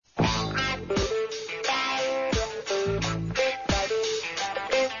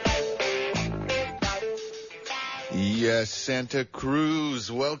Santa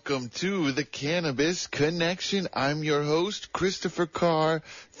Cruz. Welcome to the Cannabis Connection. I'm your host, Christopher Carr.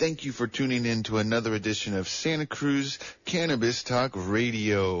 Thank you for tuning in to another edition of Santa Cruz Cannabis Talk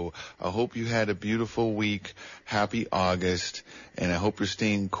Radio. I hope you had a beautiful week. Happy August. And I hope you're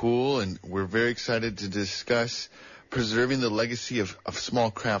staying cool. And we're very excited to discuss preserving the legacy of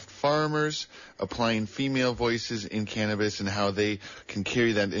small craft farmers, applying female voices in cannabis, and how they can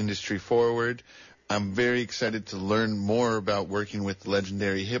carry that industry forward. I'm very excited to learn more about working with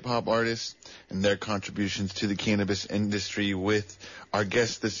legendary hip-hop artists and their contributions to the cannabis industry with our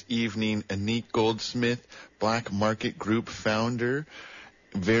guest this evening, Annick Goldsmith, Black Market Group founder.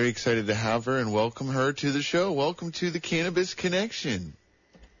 Very excited to have her and welcome her to the show. Welcome to the Cannabis Connection.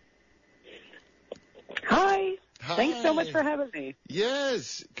 Hi. Hi. Thanks so much for having me.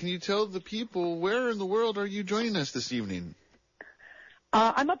 Yes. Can you tell the people where in the world are you joining us this evening?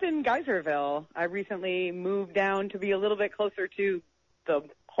 I'm up in Geyserville. I recently moved down to be a little bit closer to the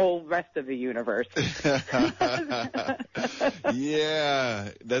whole rest of the universe. Yeah,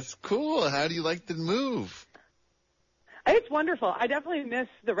 that's cool. How do you like the move? It's wonderful. I definitely miss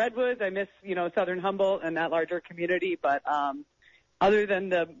the Redwoods. I miss, Southern Humboldt and that larger community. But other than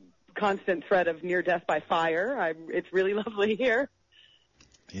the constant threat of near death by fire, it's really lovely here.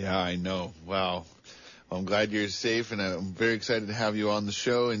 Yeah, I know. Wow. I'm glad you're safe, and I'm very excited to have you on the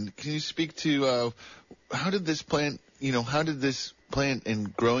show. And can you speak to how did this plant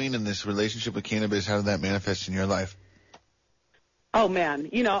and growing in this relationship with cannabis, how did that manifest in your life? Oh, man.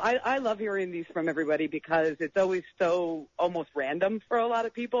 I love hearing these from everybody because it's always so almost random for a lot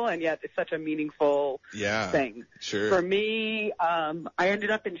of people, and yet it's such a meaningful thing. Sure. For me, I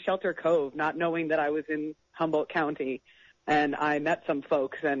ended up in Shelter Cove, not knowing that I was in Humboldt County. And I met some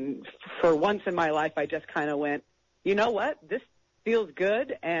folks, and for once in my life, I just kind of went, you know what? This feels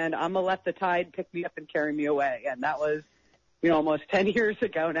good, and I'm going to let the tide pick me up and carry me away. And that was, almost 10 years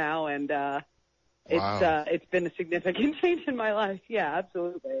ago now, and wow. It's been a significant change in my life. Yeah,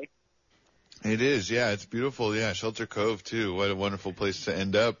 absolutely. It is. Yeah, it's beautiful. Yeah, Shelter Cove, too. What a wonderful place to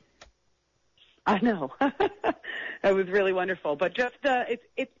end up. I know. It was really wonderful. But just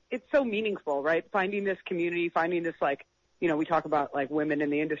it's so meaningful, right? Finding this community, finding this, we talk about women in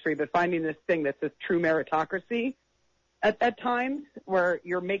the industry, but finding this thing that's this true meritocracy at times where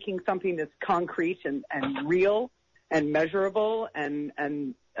you're making something that's concrete and real and measurable and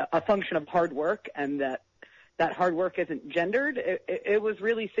a function of hard work, and that hard work isn't gendered. It was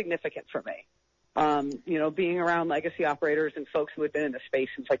really significant for me. Being around legacy operators and folks who had been in the space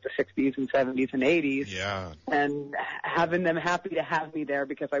since the 60s and 70s and 80s. Yeah. And having them happy to have me there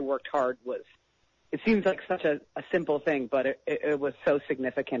because I worked hard it seems like such a simple thing, but it was so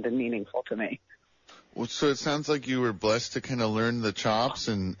significant and meaningful to me. Well, so it sounds like you were blessed to kind of learn the chops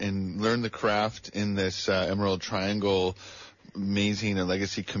and learn the craft in this Emerald Triangle amazing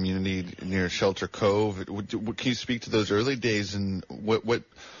legacy community near Shelter Cove. Can you speak to those early days and what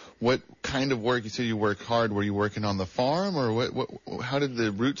kind of work? You said you worked hard. Were you working on the farm, or how did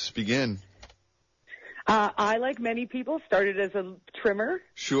the roots begin? I, like many people, started as a trimmer.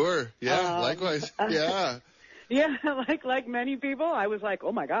 Sure. Yeah. Likewise. Yeah. Yeah. Like many people, I was like,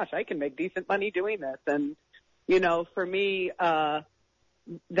 oh my gosh, I can make decent money doing this. And, for me, that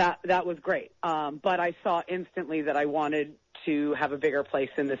was great. But I saw instantly that I wanted to have a bigger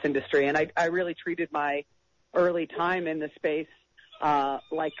place in this industry. And I really treated my early time in the space, when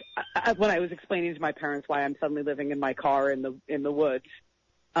I was explaining to my parents why I'm suddenly living in my car in the woods.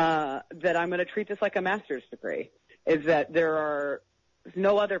 That I'm going to treat this like a master's degree, is that there's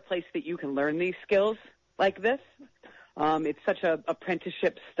no other place that you can learn these skills like this. It's such a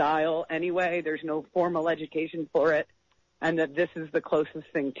apprenticeship style anyway. There's no formal education for it, and that this is the closest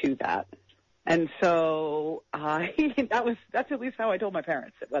thing to that. And so that's at least how I told my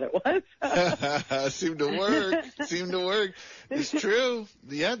parents what it was. Seemed to work. It's true.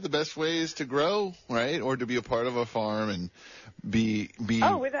 Yeah, the best way is to grow, right? Or to be a part of a farm and be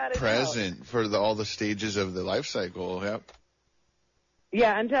present for all the stages of the life cycle. Yep.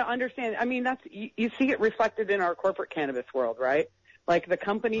 Yeah, and to understand, you see it reflected in our corporate cannabis world, right? Like the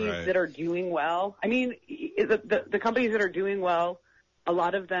companies that are doing well. The companies that are doing well, a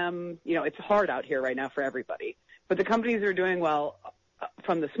lot of them, it's hard out here right now for everybody. But the companies that are doing well,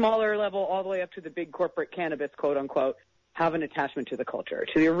 from the smaller level all the way up to the big corporate cannabis, quote unquote, have an attachment to the culture,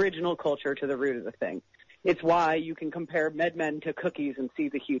 to the original culture, to the root of the thing. It's why you can compare MedMen to cookies and see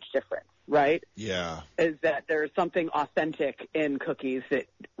the huge difference, right? Yeah. Is that there's something authentic in cookies that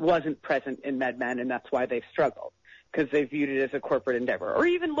wasn't present in MedMen, and that's why they've struggled. because they viewed it as a corporate endeavor. Or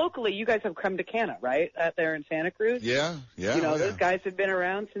even locally, you guys have Creme de Cana, right, out there in Santa Cruz? Yeah. Those guys have been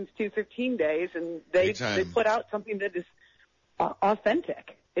around since 215 days, and they put out something that is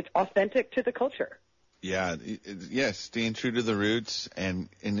authentic. It's authentic to the culture. Yeah, yes, staying true to the roots, and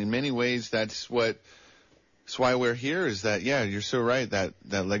in many ways, that's why we're here. Is that you're so right that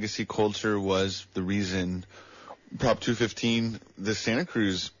legacy culture was the reason. Prop 215, the Santa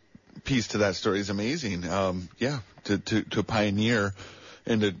Cruz piece to that story is amazing. To pioneer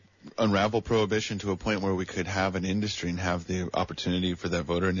and to unravel prohibition to a point where we could have an industry and have the opportunity for that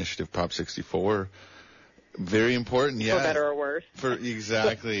voter initiative, Prop 64. Very important, yeah. For better or worse.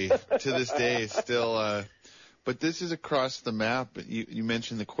 Exactly. To this day, still. But this is across the map. You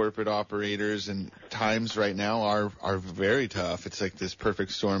mentioned the corporate operators, and times right now are very tough. It's like this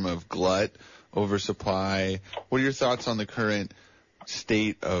perfect storm of glut, oversupply. What are your thoughts on the current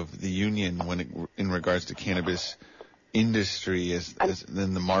state of the union in regards to cannabis industry as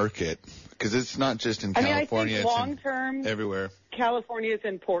in the market? Because it's not just in California. I think long-term, everywhere. California is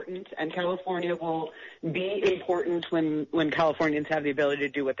important, and California will be important when Californians have the ability to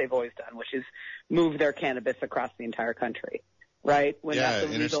do what they've always done, which is move their cannabis across the entire country, right? When that's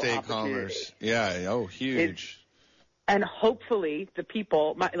a interstate commerce. Yeah, huge. And hopefully the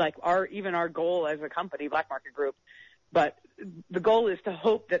people, even our goal as a company, Black Market Group, but the goal is to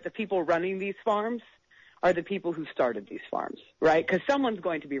hope that the people running these farms are the people who started these farms, right? Because someone's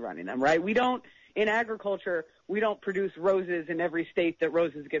going to be running them, right? In agriculture, we don't produce roses in every state that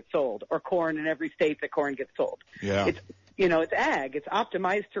roses get sold, or corn in every state that corn gets sold. Yeah. It's ag. It's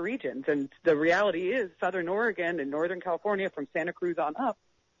optimized to regions. And the reality is Southern Oregon and Northern California from Santa Cruz on up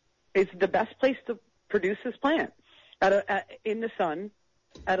is the best place to produce this plant in the sun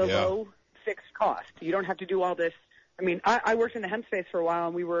at a low fixed cost. You don't have to do all this. I mean, I worked in the hemp space for a while,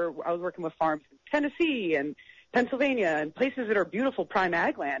 and I was working with farms in Tennessee and Pennsylvania and places that are beautiful prime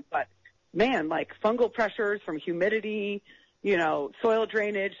ag land, but man, like fungal pressures from humidity, soil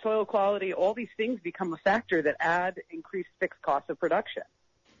drainage, soil quality, all these things become a factor that add increased fixed costs of production.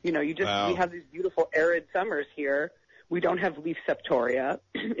 We have these beautiful arid summers here. We don't have leaf septoria.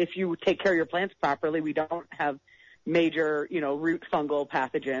 If you take care of your plants properly, we don't have major, root fungal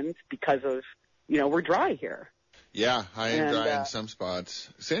pathogens because of, we're dry here. Yeah, high and dry in some spots.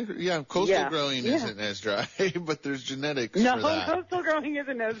 Coastal growing isn't as dry, but there's genetics for that. No, coastal growing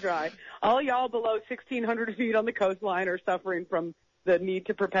isn't as dry. All y'all below 1,600 feet on the coastline are suffering from the need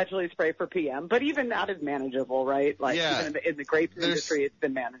to perpetually spray for PM, but even that is manageable, right? Even in the grapes industry, it's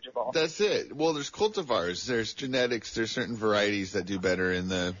been manageable. That's it. Well, there's cultivars, there's genetics, there's certain varieties that do better in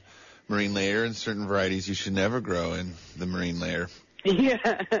the marine layer, and certain varieties you should never grow in the marine layer.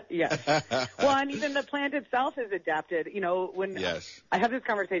 Yeah. Well, and even the plant itself is adapted. I have this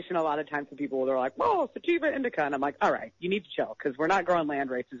conversation a lot of times with people that are like, "Whoa, sativa indica," and I'm like, "All right, you need to chill because we're not growing land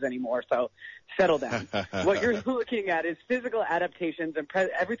races anymore. So settle down." What you're looking at is physical adaptations, and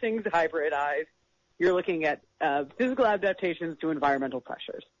everything's hybridized. You're looking at physical adaptations to environmental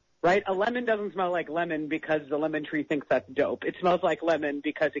pressures. Right? A lemon doesn't smell like lemon because the lemon tree thinks that's dope. It smells like lemon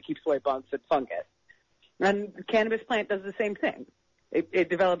because it keeps away bugs and fungus. And the cannabis plant does the same thing. It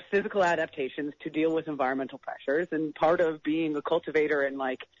develops physical adaptations to deal with environmental pressures, and part of being a cultivator and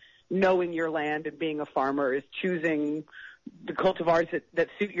knowing your land and being a farmer is choosing the cultivars that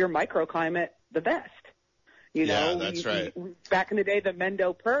suit your microclimate the best. That's right. Back in the day, the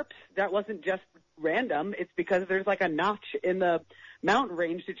Mendo Perps, that wasn't just random. It's because there's a notch in the mountain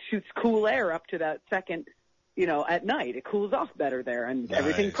range that shoots cool air up to that second, at night. It cools off better there, and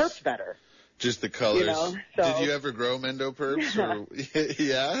everything perps better. Just the colors. Did you ever grow Mendo Perps?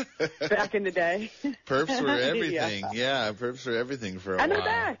 Yeah. Back in the day. Perps were everything. Yeah, perps were everything for a while. And they're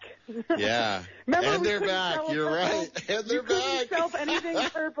back. Yeah. Remember, and they're back. You're right. And they're back. Couldn't sell anything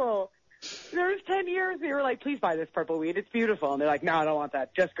purple. There was 10 years they were like, "Please buy this purple weed. It's beautiful." And they're like, "No, I don't want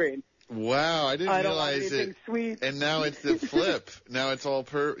that. Just green." Wow, I didn't realize it. Sweet. And now it's the flip. Now it's all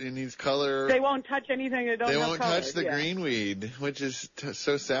it needs color. They won't touch anything that don't have color. They won't touch the green weed, which is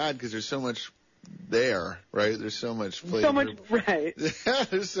so sad because there's so much there, right? There's so much flavor. So much, right.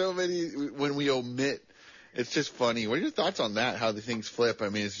 There's so many, when we omit, it's just funny. What are your thoughts on that, how the things flip? I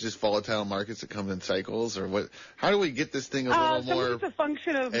mean, it's just volatile markets that come in cycles, or what? How do we get this thing a little more it's a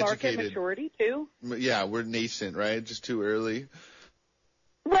function of market maturity, too. Yeah, we're nascent, right? Just too early.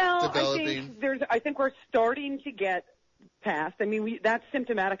 Well, I think we're starting to get past. I mean, that's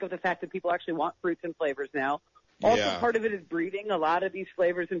symptomatic of the fact that people actually want fruits and flavors now. Also, part of it is breeding. A lot of these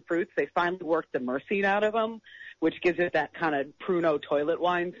flavors and fruits, they finally worked the myrcene out of them, which gives it that kind of Pruno toilet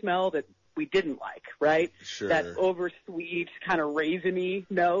wine smell that we didn't like, right? Sure. That oversweet, kind of raisiny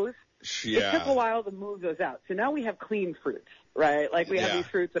nose. it took a while to move those out. So now we have clean fruits, right? Like we have these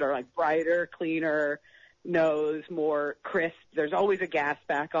fruits that are like brighter, cleaner, nose, more crisp. There's always a gas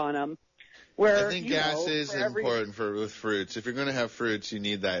back on them. Where, I think gas is important with fruits. If you're going to have fruits, you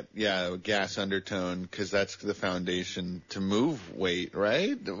need that, gas undertone, because that's the foundation to move weight,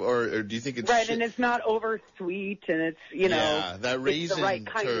 right? Or do you think it's... Right, and it's not over sweet, and it's, Yeah, that raisin the right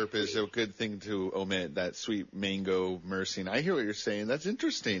kind terp is a good thing to omit, that sweet mango myrcene. I hear what you're saying. That's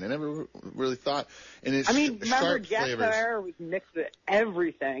interesting. I never really thought. And it's remember Jack flavors. Herrera was mixed with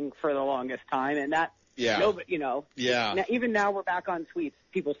everything for the longest time, and that... Yeah. Now, even now we're back on sweets.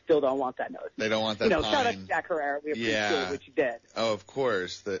 People still don't want that nose. They don't want that pine. Shout out to Jack Herrera. We appreciate what you did. Oh, of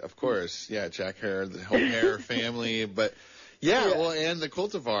course. Yeah, Jack Herrera, the whole Herrera family. But, well, and the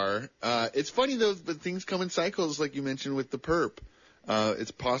cultivar. It's funny, though, but things come in cycles, like you mentioned with the perp.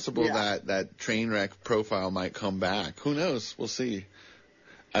 It's possible that train wreck profile might come back. Who knows? We'll see.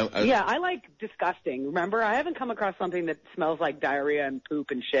 I like disgusting. Remember, I haven't come across something that smells like diarrhea and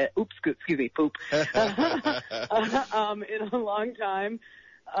poop and shit. Poop. In a long time.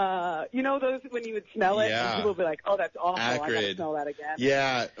 Those when you would smell it, and people would be like, "Oh, that's awful. Acrid. I gotta smell that again."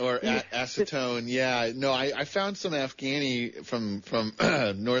 Yeah, or acetone. Yeah, no, I found some Afghani from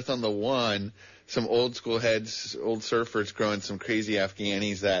north on the one. Some old school heads, old surfers growing some crazy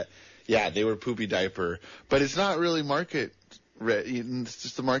Afghanis that, they were poopy diaper, but it's not really market. It's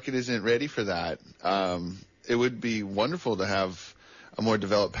just the market isn't ready for that. It would be wonderful to have a more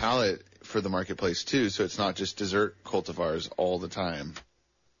developed palate for the marketplace too, so it's not just dessert cultivars all the time.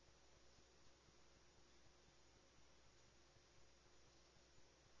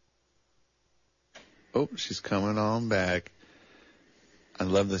 Oh, she's coming on back. I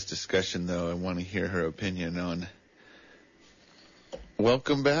love this discussion, though. I want to hear her opinion on.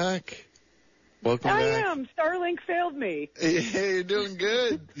 Welcome back. I am. Starlink failed me. Hey, you're doing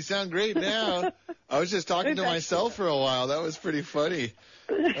good. You sound great now. I was just talking to myself for a while. That was pretty funny.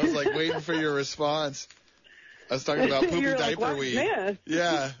 I was like waiting for your response. I was talking about poopy diaper week. Man.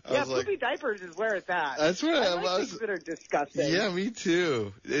 Yeah. Poopy diapers is where it's at. That's what I was. Things that are disgusting. Yeah, me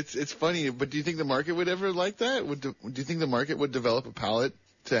too. It's funny, but do you think the market would ever like that? Do you think the market would develop a palate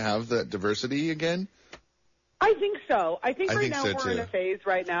to have that diversity again? I think so. I think right now we're in a phase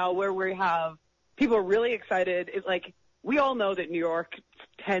right now where we have people are really excited. It's like we all know that New York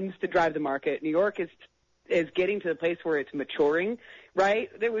tends to drive the market. New York is getting to the place where it's maturing, right?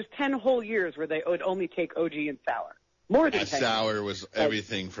 There was 10 whole years where they would only take OG and sour. More than 10 sour years. was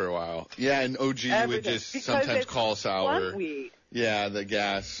everything for a while. Yeah, and OG would just sometimes call sour. Wheat. Yeah, the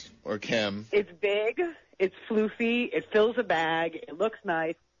gas or chem. It's big, it's floofy, it fills a bag, it looks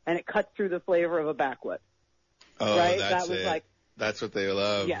nice, and it cuts through the flavor of a backwood. Oh, right? That's that was it. That's what they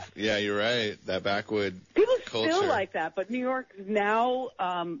love. Yes. Yeah, you're right. That backwood people culture. Still like that, but New York is now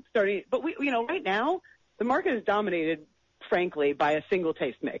starting. But right now the market is dominated, frankly, by a single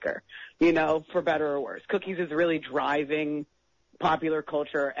tastemaker. For better or worse, cookies is really driving popular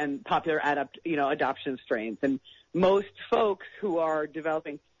culture and popular adoption of strains. And most folks who are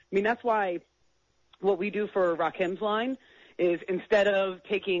developing, that's why what we do for Rakim's line is instead of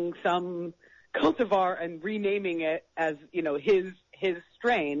taking some cultivar and renaming it as, his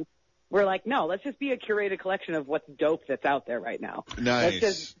strain, we're like, no, let's just be a curated collection of what's dope that's out there right now.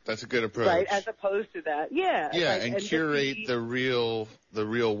 Nice. That's a good approach. Right, as opposed to that. Yeah. Yeah, and curate the real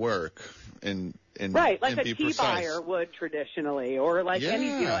work and right, like and a tea buyer would traditionally, or like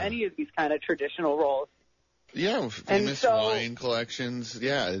any of these kind of traditional roles. Yeah, famous wine collections.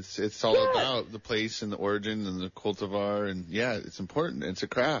 Yeah, it's all about the place and the origin and the cultivar, and it's important. It's a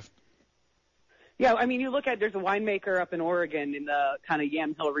craft. Yeah, you look at, there's a winemaker up in Oregon in the kind of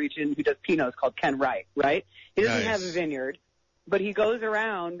Yamhill region who does Pinots called Ken Wright, right? He doesn't have a vineyard, but he goes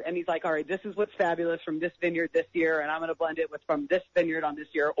around and he's like, all right, this is what's fabulous from this vineyard this year, and I'm going to blend it with from this vineyard on this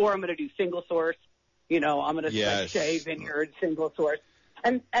year, or I'm going to do single source, I'm going to Shea vineyard single source.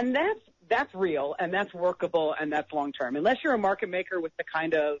 And that's real, and that's workable, and that's long-term. Unless you're a market maker with the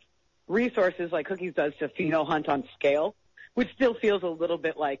kind of resources like Cookies does to pheno hunt on scale, which still feels a little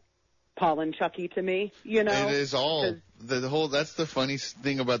bit like pollen chucky to me, It is all the whole. That's the funny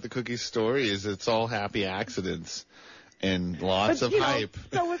thing about the Cookies story is it's all happy accidents and lots of hype.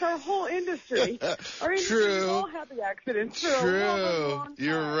 So is our whole industry. Our industry is all happy accidents. True.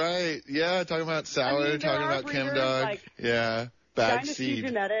 You're right. Yeah, talking about sour, talking about ChemDog. Bad Dynasty seed.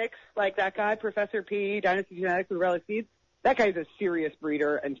 Genetics, like that guy, Professor P, Dynasty Genetics with Relic Seeds. That guy's a serious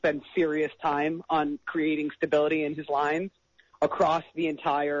breeder and spends serious time on creating stability in his lines across the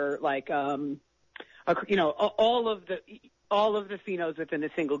entire, all of the phenos within a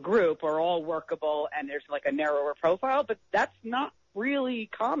single group are all workable, and there's like a narrower profile, but that's not really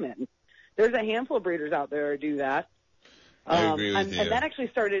common. There's a handful of breeders out there who do that. I agree with you. And that actually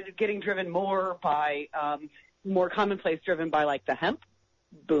started getting driven more by, more commonplace driven by like the hemp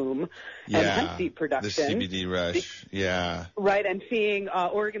boom and hemp seed production. The CBD rush, yeah. Right, and seeing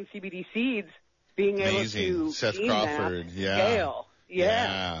Oregon CBD seeds being Amazing. able to Seth Crawford, scale.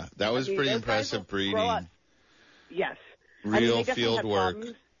 Yeah. That was pretty impressive breeding. Yes. Real field work.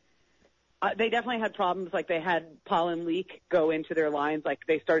 They definitely had problems. Like they had pollen leak go into their lines. Like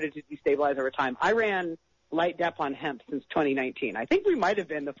they started to destabilize over time. I ran light dep on hemp since 2019. I think we might have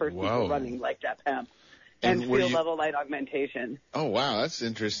been the first people running light dep hemp and field level light augmentation. Oh wow, that's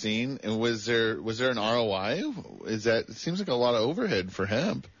interesting. And was there an ROI? It seems like a lot of overhead for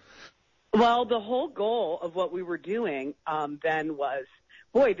hemp. Well, the whole goal of what we were doing then was,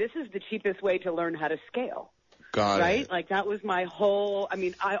 boy, this is the cheapest way to learn how to scale. Got right? it. Like that was my whole, I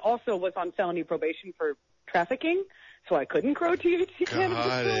mean, I also was on felony probation for trafficking, so I couldn't grow THC cannabis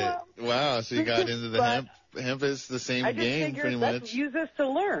for a while. Wow, so you got into the hemp. Hemp is the same game, pretty much. Let's use this to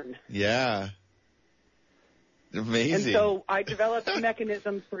learn. Yeah. Amazing. And so I developed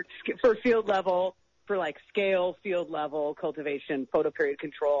mechanisms for field level, for like scale, field level, cultivation, photoperiod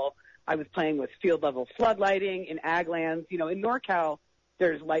control. I was playing with field level flood lighting in ag lands. You know, in NorCal,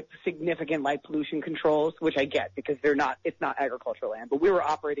 there's significant light pollution controls, which I get because it's not agricultural land, but we were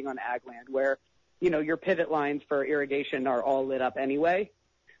operating on ag land where, you know, your pivot lines for irrigation are all lit up anyway.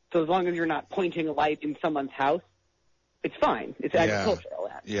 So as long as you're not pointing a light in someone's house, it's fine. It's agricultural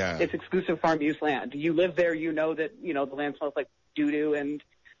land. Yeah. It's exclusive farm use land. You live there, you know that, you know, the land smells like doo-doo and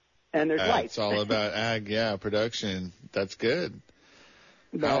there's lights. It's all about ag, production. That's good.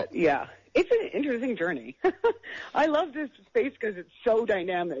 But, it's an interesting journey. I love this space because it's so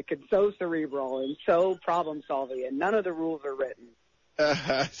dynamic and so cerebral and so problem-solving, and none of the rules are written.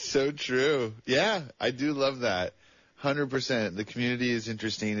 So true. Yeah, I do love that. 100%. The community is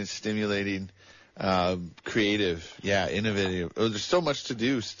interesting. It's stimulating, creative, innovative. Oh, there's so much to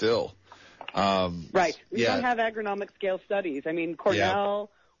do still. Right. We don't have agronomic scale studies. I mean, Cornell,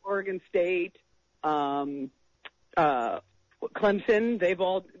 Oregon State, Clemson, they've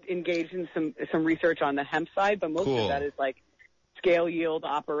all engaged in some research on the hemp side, but most of that is like scale yield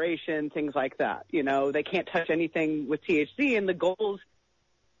operation, things like that. You know, they can't touch anything with THC, and the goals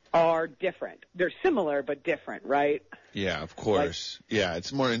are different. They're similar, but different, right? Yeah, of course.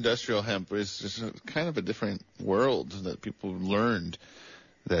 It's more industrial hemp, but it's just kind of a different world that people learned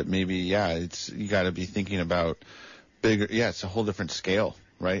that maybe, you got to be thinking about bigger. Yeah, it's a whole different scale,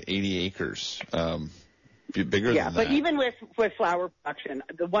 right? 80 acres. Bigger than that. But even with flower production,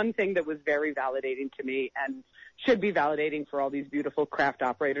 the one thing that was very validating to me and should be validating for all these beautiful craft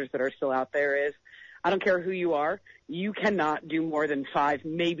operators that are still out there is, I don't care who you are, you cannot do more than 5,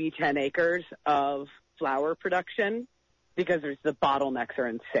 maybe 10 acres of flower production because the bottlenecks are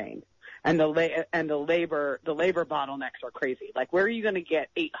insane. And the labor bottlenecks are crazy. Like, where are you going to get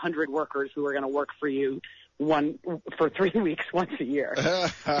 800 workers who are going to work for you for 3 weeks once a year?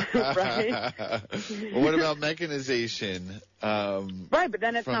 Right? What about mechanization? Right, but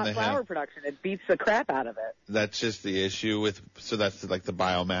then it's not flower production. It beats the crap out of it. That's just the issue so that's like the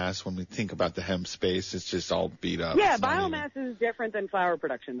biomass. When we think about the hemp space, it's just all beat up. Yeah, biomass is different than flower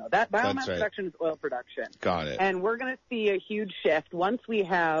production, though. That biomass production is oil production. Got it. And we're going to see a huge shift once we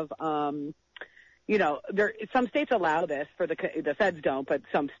have, some states allow this the feds don't, but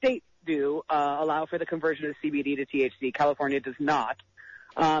some states do allow for the conversion of CBD to THC. California does not.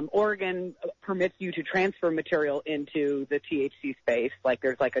 Oregon permits you to transfer material into the THC space. Like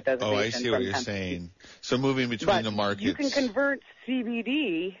there's like a designation. Oh, I see what you're saying. So moving between the markets. You can convert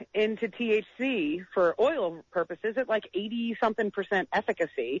CBD into THC for oil purposes at like 80-something%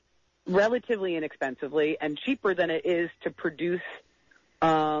 efficacy, relatively inexpensively, and cheaper than it is to produce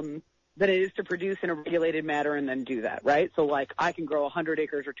in a regulated manner and then do that, right? So, like, I can grow 100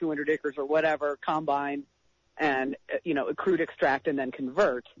 acres or 200 acres or whatever, combine, and, accrude, extract, and then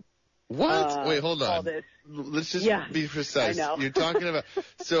convert. What? Wait, hold on. Let's just be precise. I know. You're talking about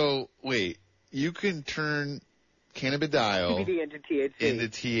you can turn cannabidiol CBD into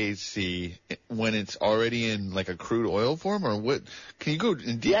THC when it's already in, like, a crude oil form, or what? Can you go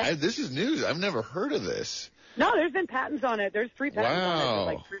in this is news. I've never heard of this. No, there's been patents on it. There's 3 patents on it that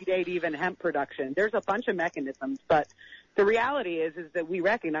like predate even hemp production. There's a bunch of mechanisms, but the reality is that we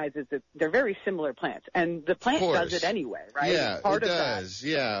recognize is that they're very similar plants, and the plant does it anyway, right? Yeah, it does.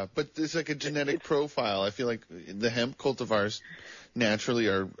 Yeah, but there's like a genetic profile. I feel like the hemp cultivars naturally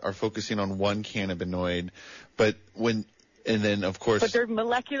are focusing on one cannabinoid, but of course. But they're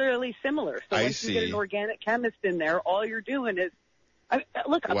molecularly similar. So once you get an organic chemist in there, all you're doing is, a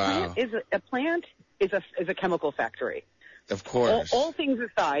plant is a chemical factory. Of course. All things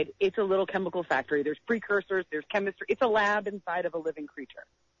aside, it's a little chemical factory. There's precursors, there's chemistry. It's a lab inside of a living creature.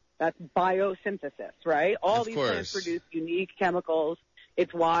 That's biosynthesis, right? All these plants produce unique chemicals.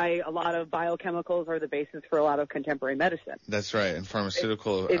 It's why a lot of biochemicals are the basis for a lot of contemporary medicine. That's right, and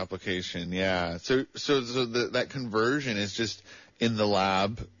pharmaceutical application, yeah. So that conversion is just in the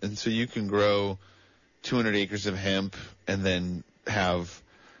lab, and so you can grow 200 acres of hemp and then have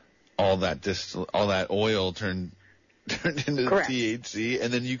all that oil turned into THC,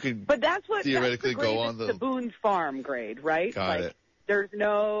 and then you could theoretically go on the Boone's Farm grade, right? Got it. There's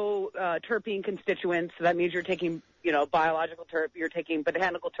no terpene constituents, so that means you're taking, biological you're taking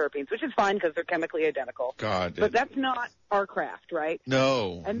botanical terpenes, which is fine because they're chemically identical. But that's not our craft, right?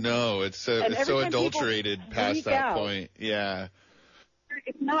 No, it's so adulterated past that point. Yeah.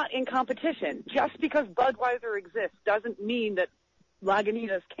 It's not in competition. Just because Budweiser exists doesn't mean that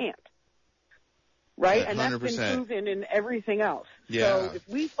Lagunitas can't. Right? 100%. And that's been proven in everything else. Yeah. So if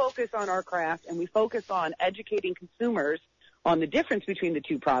we focus on our craft and we focus on educating consumers on the difference between the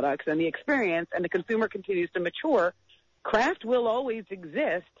two products and the experience, and the consumer continues to mature, craft will always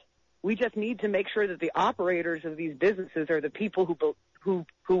exist. We just need to make sure that the operators of these businesses are the people who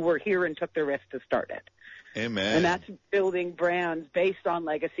were here and took the risk to start it. Amen. And that's building brands based on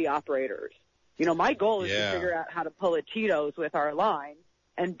legacy operators. My goal is to figure out how to pull a Tito's with our line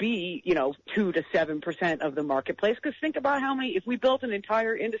and be, 2 to 7% of the marketplace. Because think about how many, if we built an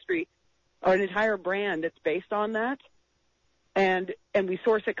entire industry or an entire brand that's based on that, and we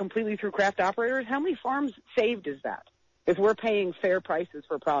source it completely through craft operators, how many farms saved is that? If we're paying fair prices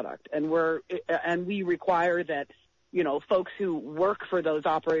for product and we require that, folks who work for those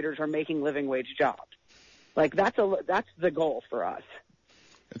operators are making living wage jobs. Like that's the goal for us.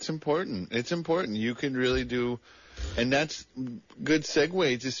 It's important. You can really do, and that's good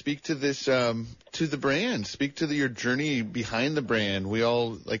segue to speak to this, to the brand, speak to your journey behind the brand. We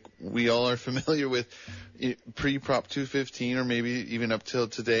all are familiar with pre-Prop 215 or maybe even up till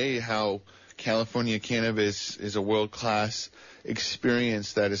today, how California cannabis is a world-class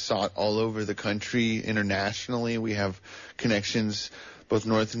experience that is sought all over the country internationally. We have connections both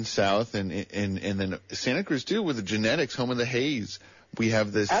north and south, and then Santa Cruz too, with the genetics, home of the haze. We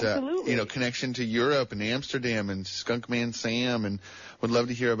have this, connection to Europe and Amsterdam and Skunkman Sam, and would love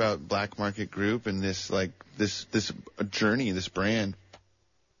to hear about Black Market Group and this journey, this brand.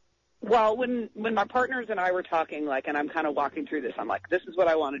 Well, when my partners and I were talking, and I'm kind of walking through this, I'm like, this is what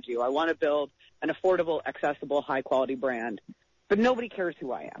I want to do. I want to build an affordable, accessible, high quality brand, but nobody cares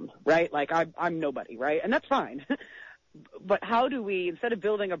who I am, right? I'm nobody, right? And that's fine. But how do we, instead of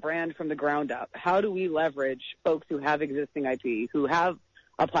building a brand from the ground up, how do we leverage folks who have existing IP, who have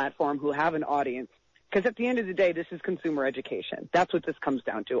a platform, who have an audience? Because at the end of the day, this is consumer education. That's what this comes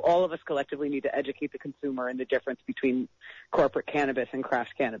down to. All of us collectively need to educate the consumer in the difference between corporate cannabis and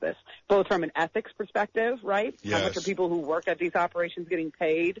craft cannabis, both from an ethics perspective, right? Yes. How much are people who work at these operations getting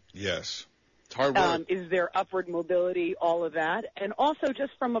paid? Yes. It's hard work. Is there upward mobility, all of that? And also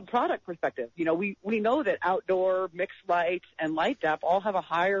just from a product perspective, we know that outdoor, mixed light, and light dep all have a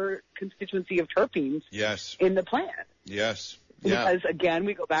higher constituency of terpenes in the plant. Yes. Yeah. Because, again,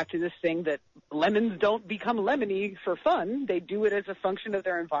 we go back to this thing that lemons don't become lemony for fun. They do it as a function of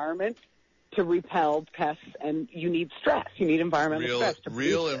their environment to repel pests, and you need stress. You need environmental stress.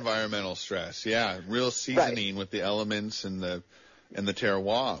 Real environmental stress, yeah. Real seasoning with the elements and the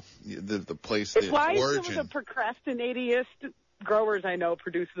terroir, the place, it's the why origin. Some of the procrastinatiest growers I know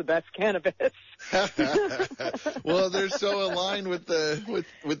produce the best cannabis. Well, they're so aligned with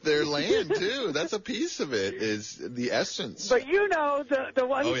their land too. That's a piece of it, is the essence. But the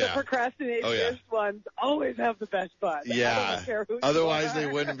ones, the procrastinatiest ones always have the best bud. Yeah. Otherwise they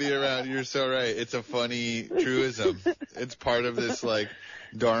wouldn't be around. You're so right. It's a funny truism. It's part of this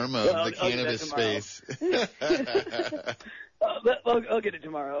dharma of the cannabis space. I'll get it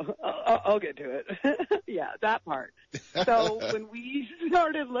tomorrow. I'll get to it. Yeah, that part. So when we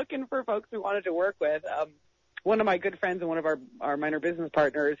started looking for folks we wanted to work with, one of my good friends and one of our minor business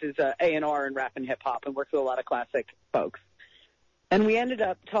partners is A&R in rap and hip hop and works with a lot of classic folks. And we ended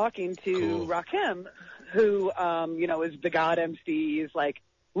up talking to Rakim, who is the God MC, is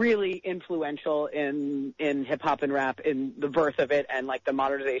really influential in hip hop and rap, in the birth of it and the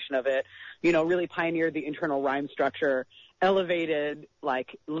modernization of it. Really pioneered the internal rhyme structure, elevated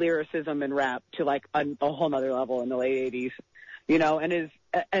lyricism and rap to a whole nother level in the late 80s,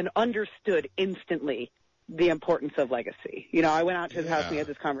 and understood instantly the importance of legacy. I went out to his house and we had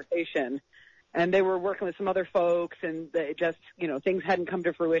this conversation, and they were working with some other folks, and they just, things hadn't come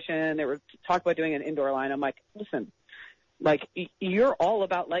to fruition. They were talking about doing an indoor line. I'm like, listen, Like, you're all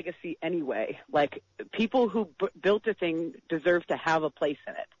about legacy anyway. Like, people who built a thing deserve to have a place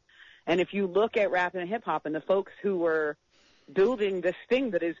in it. And if you look at rap and hip-hop and the folks who were building this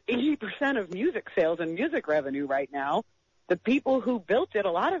thing that is 80% of music sales and music revenue right now, the people who built it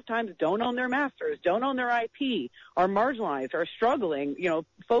a lot of times don't own their masters, don't own their IP, are marginalized, are struggling. You know,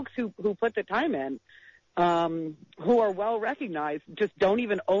 folks who put the time in, who are well recognized, just don't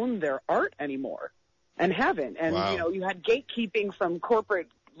even own their art anymore and haven't. And, wow. You know, you had gatekeeping from corporate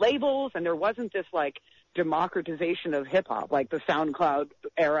labels, and there wasn't this, like, democratization of hip-hop, like the SoundCloud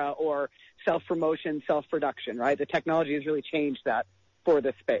era or self-promotion, self-production, right? The technology has really changed that for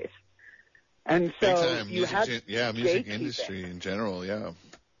the space. And so you have music industry in general, yeah.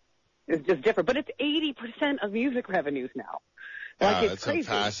 It's just different. But it's 80% of music revenues now. Like, it's crazy.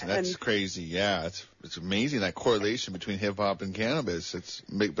 That's crazy, yeah. It's amazing, that correlation between hip-hop and cannabis.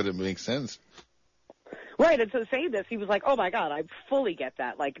 But it makes sense. Right, and so saying this, he was like, oh, my God, I fully get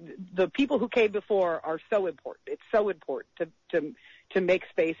that. Like, the people who came before are so important. It's so important to make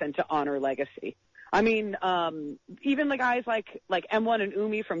space and to honor legacy. I mean, even the guys like M1 and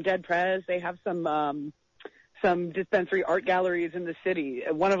Umi from Dead Prez, they have some dispensary art galleries in the city.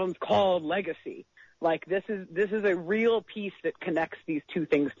 One of them's called Legacy. Like, this is a real piece that connects these two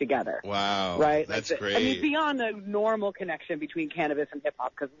things together. Wow, right? That's great. I mean, beyond the normal connection between cannabis and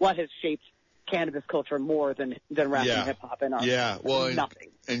hip-hop, because what has shaped cannabis culture more than rap and hip-hop in our nothing.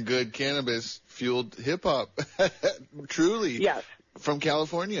 And good cannabis fueled hip-hop, truly. Yes. From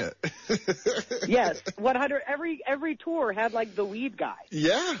California. Yes. 100. Every tour had, like, the weed guy.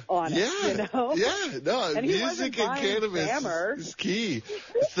 Yeah. On it, you know? Yeah. No, and music and cannabis is key.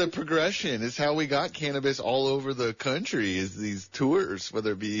 It's the progression. It's how we got cannabis all over the country, is these tours,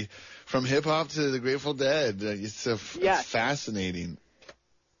 whether it be from hip-hop to the Grateful Dead. It's fascinating.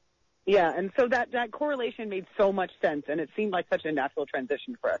 Yeah, and so that correlation made so much sense, and it seemed like such a natural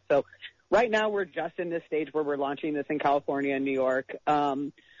transition for us. So right now we're just in this stage where we're launching this in California and New York.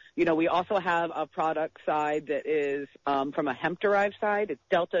 You know, we also have a product side that is from a hemp-derived side. It's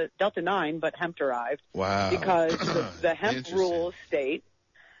Delta 9, but hemp-derived. Wow. Because the hemp rules state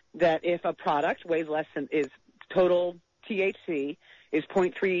that if a product weighs less than is total THC is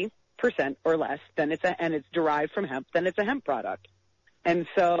 0.3% or less, then and it's derived from hemp, then it's a hemp product. And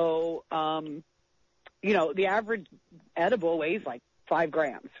so, you know, the average edible weighs like 5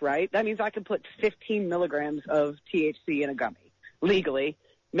 grams, right? That means I can put 15 milligrams of THC in a gummy legally,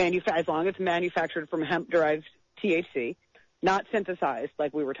 as long as it's manufactured from hemp-derived THC, not synthesized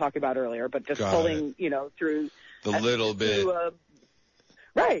like we were talking about earlier, but just pulling, you know, through the little bit.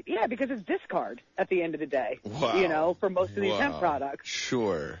 Right, yeah, because it's discard at the end of the day, you know, for most of these hemp products.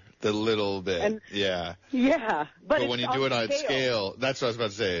 Sure, the little bit, Yeah, but when you do it on scale, that's what I was about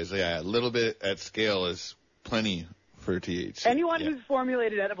to say, is, a little bit at scale is plenty for THC. Anyone who's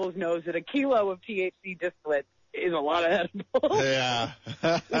formulated edibles knows that a kilo of THC distillate is a lot of edibles. Yeah.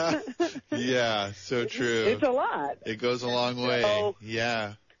 Yeah, so true. It's a lot. It goes a long way. So,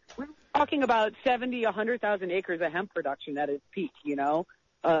 yeah. We're talking about 100,000 acres of hemp production at its peak, you know,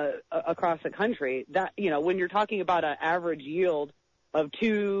 across the country. That, you know, when you're talking about an average yield of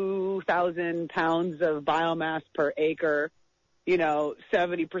 2,000 pounds of biomass per acre, you know,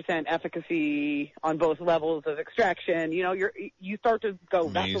 70% efficacy on both levels of extraction, you know, you start to go,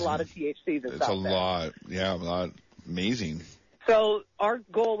 amazing. That's a lot of THC that's out there. Lot. Yeah, a lot. Amazing. So our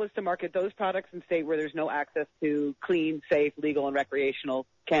goal was to market those products in state where there's no access to clean, safe, legal, and recreational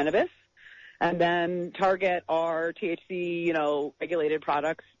cannabis, and then target our THC, you know, regulated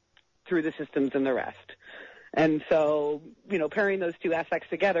products through the systems and the rest. And so, you know, pairing those two aspects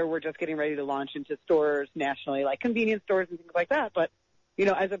together, we're just getting ready to launch into stores nationally, like convenience stores and things like that. But, you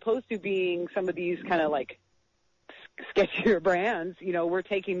know, as opposed to being some of these kind of like sketchier brands, you know, we're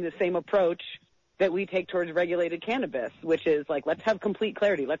taking the same approach that we take towards regulated cannabis, which is like, let's have complete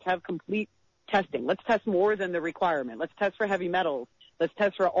clarity. Let's have complete testing. Let's test more than the requirement. Let's test for heavy metals. Let's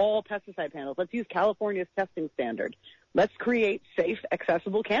test for all pesticide panels. Let's use California's testing standard. Let's create safe,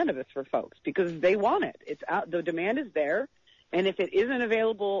 accessible cannabis for folks because they want it. It's out. The demand is there. And if it isn't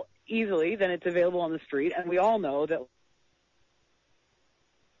available easily, then it's available on the street. And we all know that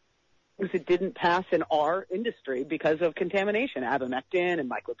it didn't pass in our industry because of contamination, abamectin and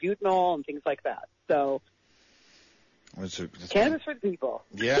myclobutanol and things like that. So cannabis for the people.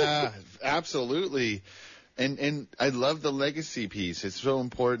 Yeah, absolutely. And I love the legacy piece. It's so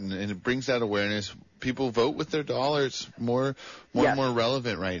important, and it brings that awareness. People vote with their dollars more and more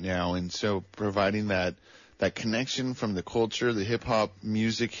relevant right now. And so providing that connection from the culture, the hip-hop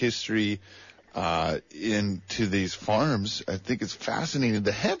music history, into these farms. I think it's fascinating.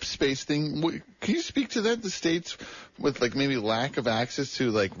 The hemp space thing, can you speak to that? The states with like maybe lack of access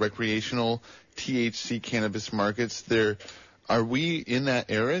to like recreational THC cannabis markets, are we in that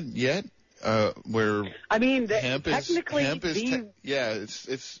era yet? Where I mean, hemp is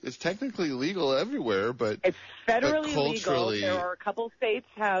it's technically legal everywhere, but it's federally culturally legal. There are a couple states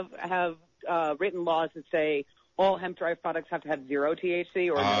have written laws that say all hemp-derived products have to have 0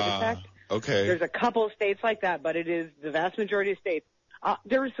 THC or no detect. Okay. There's a couple of states like that, but it is the vast majority of states.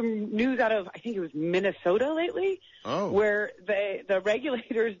 There was some news out of, I think it was Minnesota lately, where the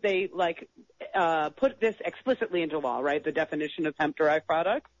regulators, put this explicitly into law, right, the definition of hemp-derived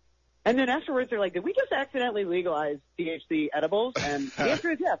products. And then afterwards, they're like, did we just accidentally legalize THC edibles? And the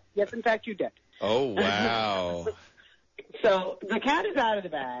answer is yes. Yes, in fact, you did. Oh, wow. So the cat is out of the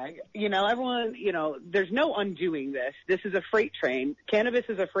bag. Everyone, there's no undoing this. This is a freight train. Cannabis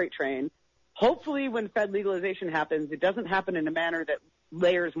is a freight train. Hopefully when Fed legalization happens, it doesn't happen in a manner that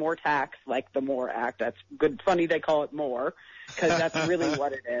layers more tax, like the MORE Act. That's good. Funny they call it more, because that's really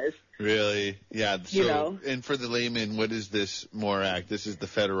what it is. Really? Yeah. So, and for the layman, what is this MORE Act? This is the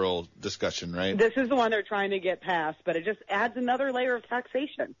federal discussion, right? This is the one they're trying to get passed, but it just adds another layer of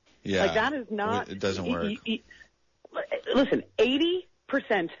taxation. Yeah. Like that is not. It doesn't work. Listen,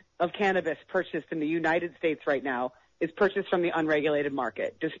 80% of cannabis purchased in the United States right now is purchased from the unregulated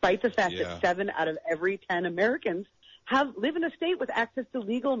market, despite the fact that 7 out of every 10 Americans live in a state with access to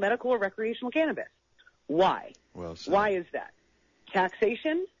legal, medical, or recreational cannabis. Why? Well said. Why is that?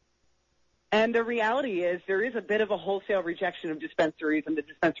 Taxation. And the reality is there is a bit of a wholesale rejection of dispensaries and the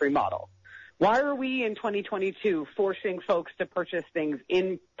dispensary model. Why are we in 2022 forcing folks to purchase things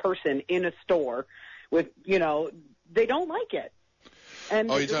in person in a store with, they don't like it. And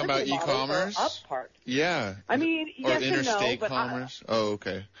you're talking about e-commerce? Yeah. I mean, yes and no. Interstate commerce?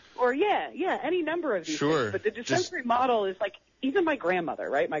 Okay. Or, any number of these things. But the dispensary model is like, even my grandmother,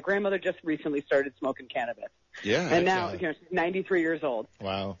 right? My grandmother just recently started smoking cannabis. Yeah. And now, she's 93 years old.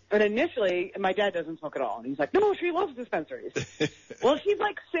 Wow. And initially, my dad doesn't smoke at all. And he's like, no, she loves dispensaries. Well, she's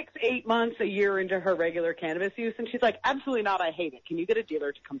like 6-8 months, a year into her regular cannabis use. And she's like, absolutely not. I hate it. Can you get a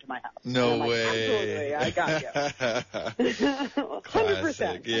dealer to come to my house? No way. Absolutely. I got you.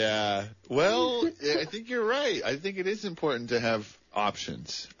 100%. Yeah. Well, I think you're right. I think it is important to have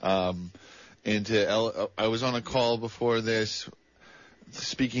options. I was on a call before this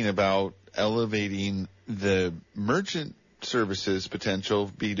speaking about elevating the merchant services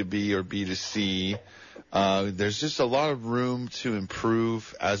potential, B2B or B2C. There's just a lot of room to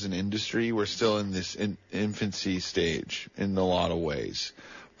improve as an industry. We're still in this infancy stage in a lot of ways.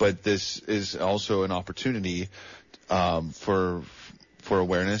 But this is also an opportunity for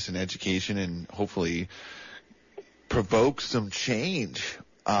awareness and education and hopefully provoke some change.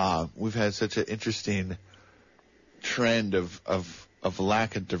 We've had such an interesting trend of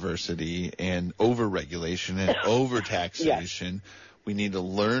lack of diversity and over-regulation and over-taxation. Yes. We need to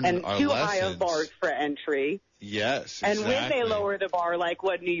learn our lessons. And too high of bars for entry. Yes, exactly. And when they lower the bar like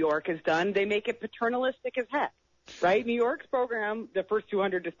what New York has done, they make it paternalistic as heck, right? New York's program, the first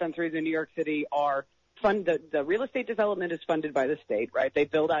 200 dispensaries in New York City are the real estate development is funded by the state, right? They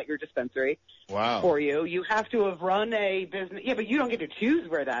build out your dispensary for you. You have to have run a business. Yeah, but you don't get to choose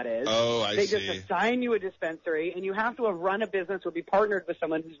where that is. Oh, I see. They just assign you a dispensary, and you have to have run a business or be partnered with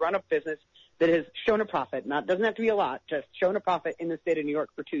someone who's run a business that has shown a profit. Doesn't have to be a lot, just shown a profit in the state of New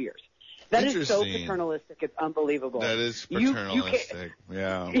York for 2 years. That is so paternalistic. It's unbelievable. That is paternalistic.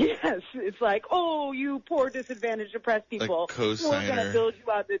 Yeah. Yes. It's like, oh, you poor disadvantaged oppressed people. Like co-signer. We're going to build you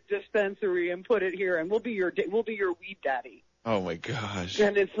out the dispensary and put it here, and we'll be your weed daddy. Oh my gosh.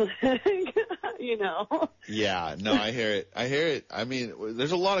 And it's like, Yeah. No, I hear it. I mean,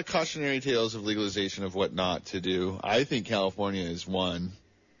 there's a lot of cautionary tales of legalization of what not to do. I think California is one.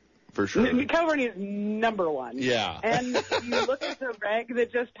 For sure. California is number one. Yeah. And you look at the reg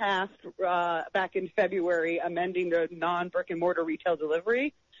that just passed back in February, amending the non-brick-and-mortar retail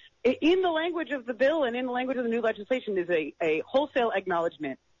delivery. In the language of the bill and in the language of the new legislation is a wholesale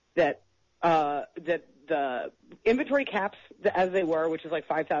acknowledgement that the inventory caps, as they were, which is like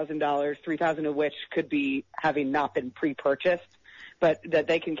 $5,000, $3,000 of which could be having not been pre-purchased, but that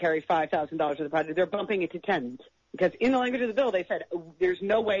they can carry $5,000 of the product. They're bumping it to 10. Because in the language of the bill, they said there's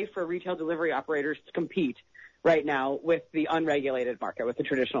no way for retail delivery operators to compete right now with the unregulated market, with the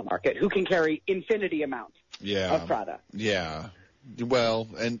traditional market, who can carry infinity amounts of product. Yeah. Well,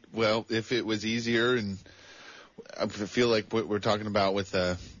 if it was easier, and I feel like what we're talking about with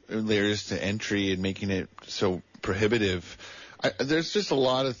layers to entry and making it so prohibitive, there's just a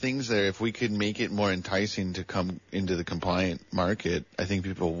lot of things there. If we could make it more enticing to come into the compliant market, I think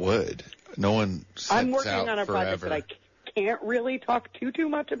people would. No one sets I'm working out on a project forever. that I can't really talk too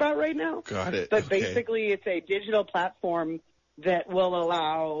much about right now. Got it. But Okay. basically, it's a digital platform that will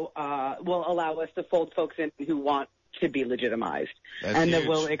allow us to fold folks in who want to be legitimized, That's and huge. that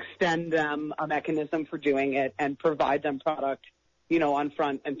will extend them a mechanism for doing it and provide them product, on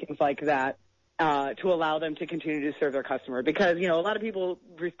front and things like that. To allow them to continue to serve their customer. Because, a lot of people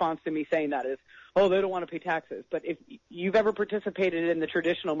response to me saying that is, oh, they don't want to pay taxes. But if you've ever participated in the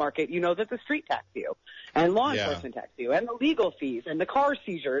traditional market, you know that the street tax you and law enforcement tax you and the legal fees and the car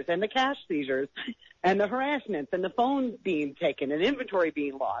seizures and the cash seizures and the harassments and the phones being taken and inventory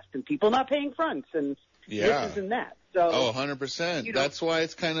being lost and people not paying fronts and this and that. So, 100%. That's why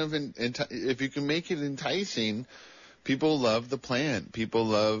it's kind of, if you can make it enticing, people love the plant. People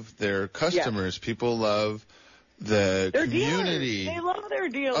love their customers. Yeah. People love the community. Dealers. They love their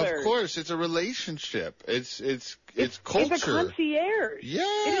dealers. Of course, it's a relationship. It's culture. It's a concierge.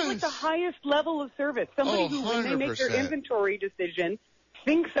 Yes. It is like the highest level of service. Somebody who, when they make their inventory decision,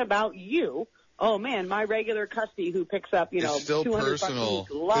 thinks about you. Oh man, my regular custie who picks up, it's still 200 personal.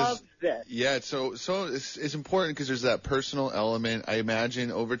 bucks loves this. Yeah, so it's important because there's that personal element. I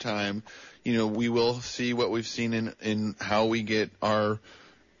imagine over time, we will see what we've seen in how we get our,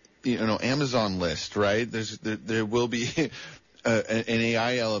 Amazon list, right? There will be an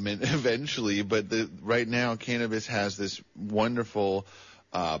AI element eventually, but right now cannabis has this wonderful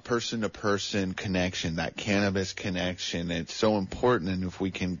person-to-person connection, that cannabis connection. It's so important, and if we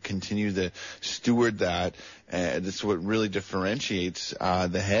can continue to steward that, that's what really differentiates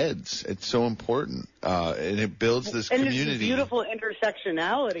the heads. It's so important, and it builds this community. And this beautiful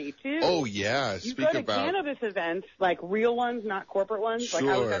intersectionality, too. Oh, yeah. You go to cannabis events, like real ones, not corporate ones. Sure. Like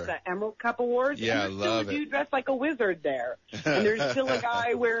I was at the Emerald Cup Awards, yeah, and there's still a dude dressed like a wizard there. And there's still a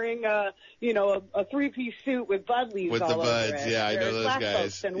guy wearing a three-piece suit with bud leaves with all the over buds. it. Yeah, I know those black guys.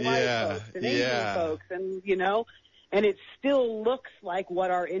 Folks and white folks and Asian folks, and it still looks like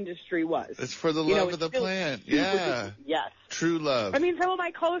what our industry was. It's for the love of the plant. Yeah. Yes. True love. I mean, some of my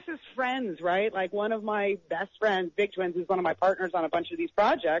closest friends, right? Like one of my best friends, Big Twins, who's one of my partners on a bunch of these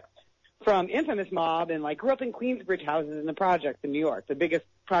projects from Infamous Mob, and grew up in Queensbridge houses in the projects in New York, the biggest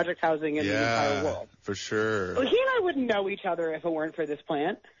project housing in the entire world. For sure. Well, he and I wouldn't know each other if it weren't for this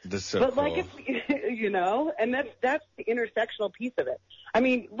plant. That's so but cool. it's, and that's the intersectional piece of it. I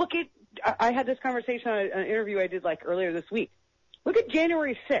mean, I had this conversation on an interview I did earlier this week. Look at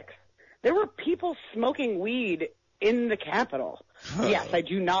January 6th. There were people smoking weed in the Capitol. Yes, I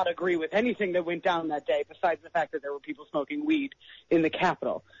do not agree with anything that went down that day, besides the fact that there were people smoking weed in the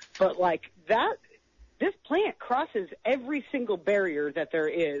Capitol. But this plant crosses every single barrier that there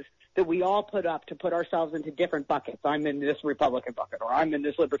is that we all put up to put ourselves into different buckets. I'm in this Republican bucket, or I'm in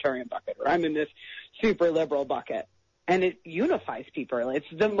this Libertarian bucket, or I'm in this super liberal bucket. And it unifies people. It's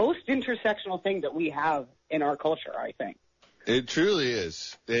the most intersectional thing that we have in our culture, I think. It truly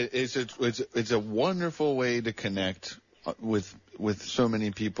is. It's a wonderful way to connect with so many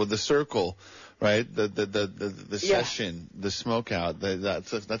people. The circle, right? The session, the smoke out.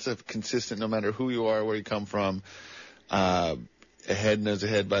 That's a consistent. No matter who you are, where you come from. A head knows a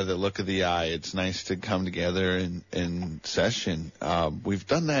head by the look of the eye. It's nice to come together in session. We've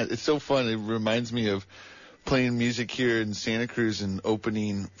done that. It's so fun. It reminds me of playing music here in Santa Cruz and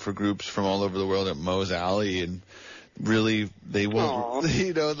opening for groups from all over the world at Moe's Alley, and really they won't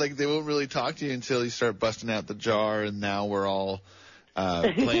they won't really talk to you until you start busting out the jar, and now we're all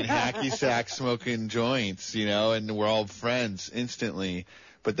playing hacky sack, smoking joints, and we're all friends instantly.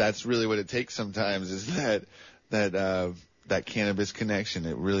 But that's really what it takes sometimes, is that cannabis connection.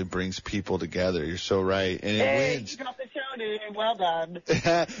 It really brings people together. You're so right. And it wins. You got the show, dude. Well done.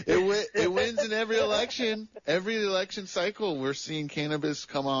 It wins in every election. Every election cycle, we're seeing cannabis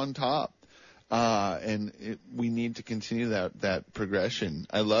come on top. We need to continue that progression.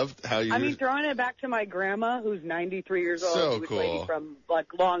 I love how you. I mean, throwing it back to my grandma, who's 93 years old, so who's cool. lady from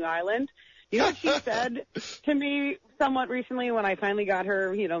Long Island. You know what she said to me somewhat recently when I finally got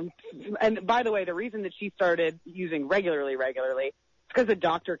her, and by the way, the reason that she started using regularly, is because a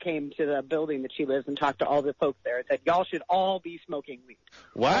doctor came to the building that she lives and talked to all the folks there and said, y'all should all be smoking weed.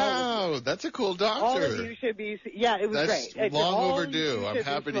 Wow, that's a cool doctor. All of you should be, it was great. That's long overdue. I'm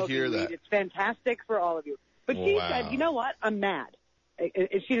happy to hear that. Weed. It's fantastic for all of you. But she said, you know what, I'm mad.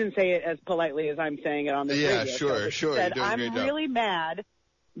 She didn't say it as politely as I'm saying it on the radio. Sure. She said, I'm really mad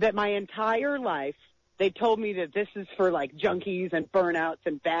that my entire life they told me that this is for junkies and burnouts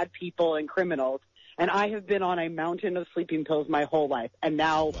and bad people and criminals. And I have been on a mountain of sleeping pills my whole life. And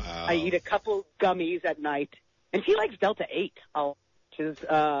now I eat a couple gummies at night. And she likes Delta 8. which is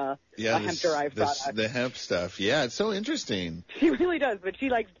a hemp-derived product. The hemp stuff. Yeah, it's so interesting. She really does, but she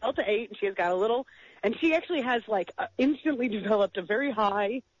likes Delta 8, and she has got a little, and she actually has, like, instantly developed a very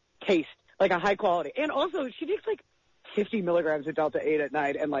high taste, like a high quality. And also, she takes, like, 50 milligrams of Delta 8 at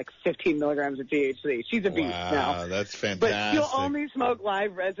night and like 15 milligrams of THC. She's a beast now. Wow, that's fantastic. But she'll only smoke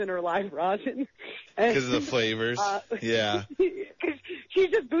live resin or live rosin. Because of the flavors? Yeah. Because she's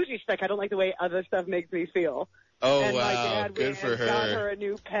just bougie. She's like, I don't like the way other stuff makes me feel. Oh, and wow. my dad Good for her. got her a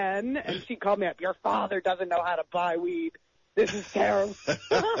new pen, and she called me up. Your father doesn't know how to buy weed. This is terrible.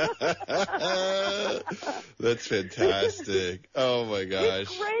 That's fantastic. Oh, my gosh.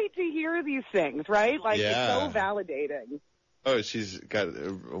 It's great to hear these things, right? Like, yeah. It's so validating. Oh, she's got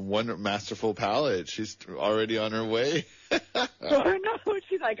one masterful palate. She's already on her way. No,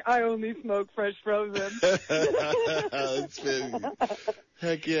 she's like, I only smoke fresh frozen.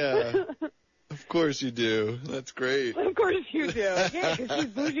 Heck yeah. Of course you do. That's great. Of course you do. Yeah, because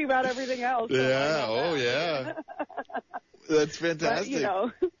she's bougie about everything else. Yeah. Oh, yeah. That's fantastic. But, you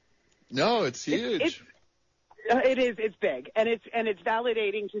know, no, it's huge. It is. It's big, and it's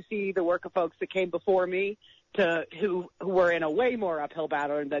validating to see the work of folks that came before me, who were in a way more uphill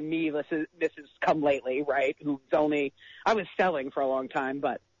battle than me. This has come lately, right? I was selling for a long time,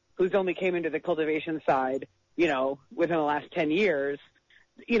 but who's only came into the cultivation side, you know, within the last 10 years.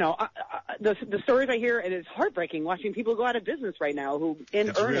 You know, the stories I hear, and it's heartbreaking watching people go out of business right now who,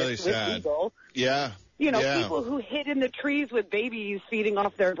 in earnest, with legal. Yeah. You know, people who hid in the trees with babies feeding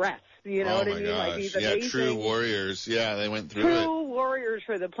off their breasts. You know what I mean? Gosh. Like these amazing, true warriors. Yeah, they went through it. True warriors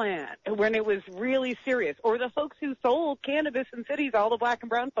for the plant when it was really serious. Or the folks who sold cannabis in cities, all the black and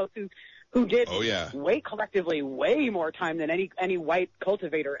brown folks who did collectively way more time than any white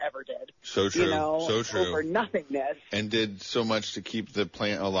cultivator ever did. So true. You know, so true. Over nothingness. And did so much to keep the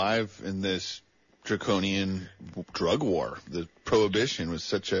plant alive in this draconian drug war. The prohibition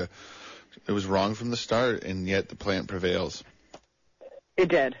was it was wrong from the start, and yet the plant prevails. It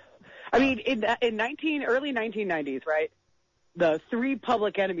did. I mean, in early 1990s, right? The three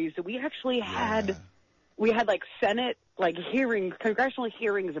public enemies that we actually had, we had like Senate hearings, congressional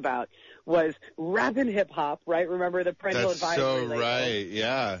hearings about was rap and hip hop, right? Remember the parental advisory? That's so right.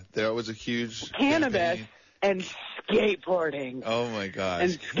 Yeah, that was a huge cannabis campaign. And skateboarding. Oh my gosh.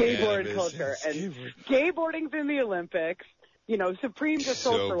 And skateboard culture and skateboarding's in the Olympics. You know, Supreme just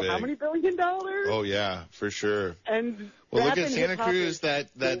sold for how many $1 billion? Oh yeah, for sure. And look at Santa Cruz,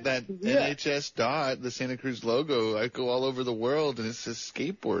 that NHS dot, the Santa Cruz logo. I go all over the world, and it's a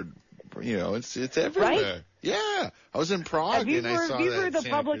skateboard. You know, it's everywhere. Right? Yeah, I was in Prague, and I saw that. These were the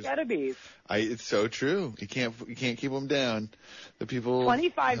Santa public Cruz. enemies. It's so true. You can't keep them down. The people.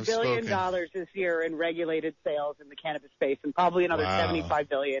 $25 billion this year in regulated sales in the cannabis space, and probably another $75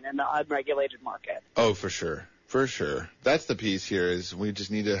 billion in the unregulated market. Oh, for sure. For sure. That's the piece here is we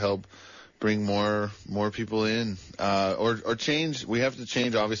just need to help bring more people in, or change. We have to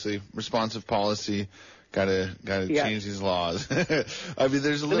change, obviously, responsive policy. Gotta change these laws. I mean,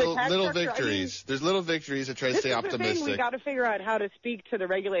 there's little victories. There's little victories that try to stay optimistic. This is the thing. We got to figure out how to speak to the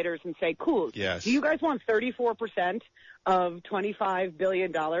regulators and say, cool, yes. Do you guys want 34% of $25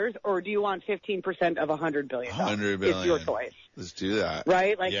 billion, or do you want 15% of $100 billion? $100 billion. It's your choice. Let's do that.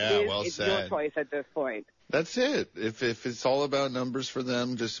 Right? It's said. your choice at this point. That's it. If it's all about numbers for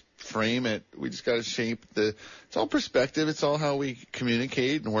them, just frame it. We just got to shape it's all perspective. It's all how we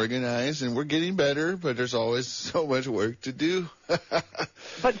communicate and organize, and we're getting better, but there's always so much work to do.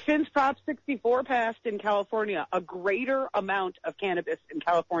 But since Prop 64 passed in California, a greater amount of cannabis in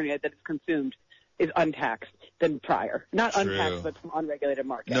California that is consumed is untaxed than prior. Not True. Untaxed, but from unregulated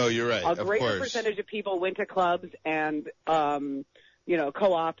markets. No, you're right. A greater percentage of people went to clubs and,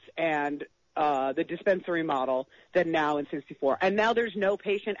 co-ops and the dispensary model than now in 64. And now there's no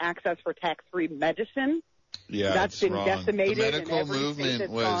patient access for tax-free medicine. Yeah, that's been wrong. decimated. The medical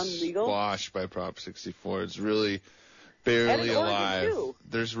movement was squashed by Prop 64. It's really barely alive. Too.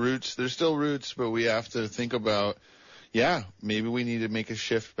 There's still roots, but we have to think about, maybe we need to make a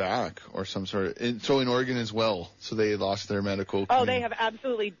shift back or some sort of. So in Oregon as well, so they lost their medical. Oh, they have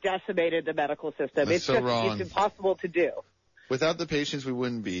absolutely decimated the medical system. That's so wrong. It's impossible to do. Without the patients, we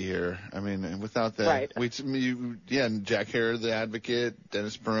wouldn't be here. I mean, without that, Jack Herr, the advocate,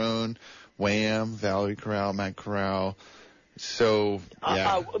 Dennis Barone, Wham, Valerie Corral, Matt Corral. So,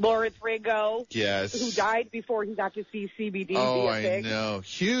 Lawrence Ringo. Yes. Who died before he got to see CBD. Oh, I know.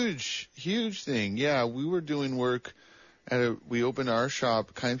 Huge thing. Yeah, we were doing work we opened our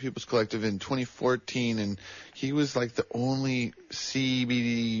shop, Kind People's Collective, in 2014, and he was like the only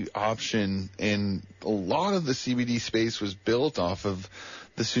CBD option, and a lot of the CBD space was built off of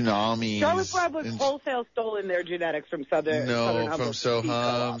the tsunamis. Charlotte Club was wholesale stolen their genetics from Southern from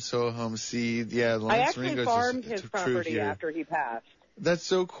Soham Seed. Yeah, Lawrence I actually Ringo's farmed his property after he passed. That's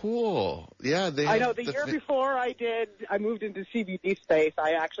so cool. Yeah, I know. The year before I moved into CBD space.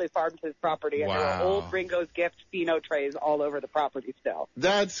 I actually farmed his property, and there were old Ringo's Gift pheno trays all over the property still.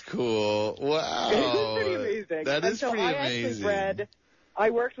 That's cool. Wow. It's pretty amazing. That is pretty amazing. I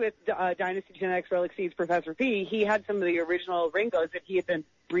worked with Dynasty Genetics Relic Seeds Professor P. He had some of the original Ringos that he had been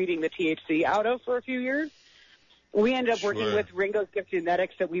breeding the THC out of for a few years. We ended up working with Ringo's Gift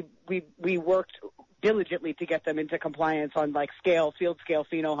Genetics that we worked diligently to get them into compliance on like field scale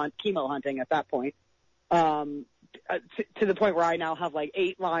chemo hunting at that point, to the point where I now have like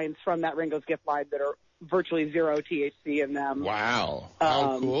 8 lines from that Ringo's Gift line that are virtually zero THC in them. Wow,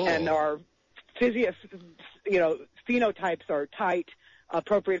 how cool! And our phenotypes are tight,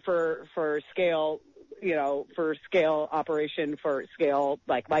 appropriate for scale, for scale operation, for scale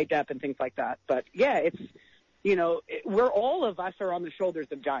like light depth and things like that. But yeah, it's we're all of us are on the shoulders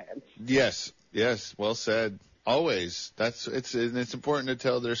of giants. Yes, well said. Always. It's important to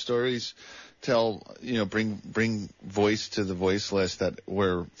tell their stories, bring voice to the voiceless that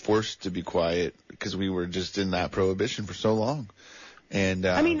were forced to be quiet because we were just in that prohibition for so long. And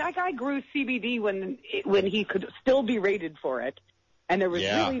I mean, that guy grew CBD when he could still be rated for it, and there was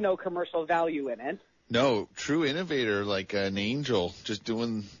really no commercial value in it. No, true innovator, like an angel, just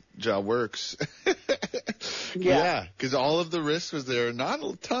doing job works. Yeah, because all of the risk was there. Not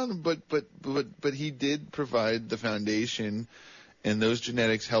a ton, but he did provide the foundation, and those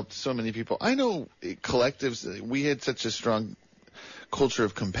genetics helped so many people. I know collectives. We had such a strong culture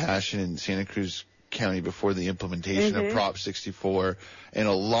of compassion in Santa Cruz County before the implementation of Prop 64, and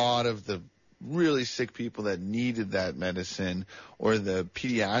a lot of the really sick people that needed that medicine, or the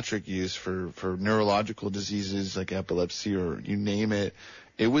pediatric use for neurological diseases like epilepsy or you name it.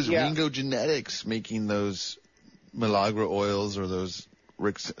 It was Ringo Genetics making those Milagro oils or those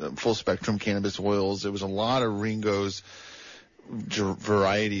full spectrum cannabis oils. There was a lot of Ringo's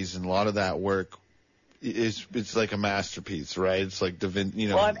varieties, and a lot of that work it's like a masterpiece, right? It's like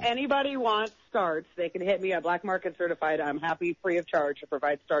Well, if anybody wants starts, they can hit me. I'm Black Market certified. I'm happy, free of charge, to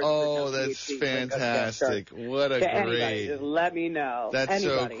provide starts. Oh, that's fantastic! What a great! Anybody, just let me know. That's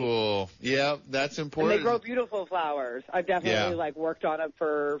so cool. Yeah, that's important. And they grow beautiful flowers. I've definitely worked on them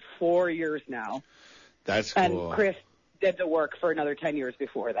for 4 years now. That's cool. And Chris did the work for another 10 years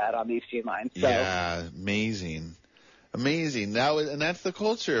before that on these gene lines. So. Yeah, amazing. And that's the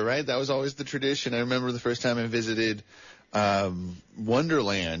culture, right? That was always the tradition. I remember the first time I visited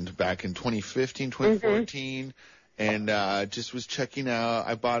Wonderland back in 2015, 2014, and just was checking out.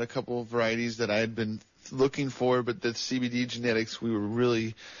 I bought a couple of varieties that I had been looking for, but the CBD genetics, we were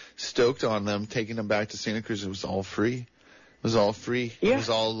really stoked on them, taking them back to Santa Cruz. It was all free. Yeah. It was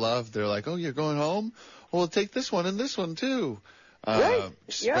all love. They're like, oh, you're going home? Well, take this one and this one too. Right.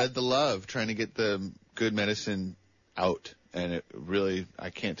 Spread the love, trying to get the good medicine out. And it really, I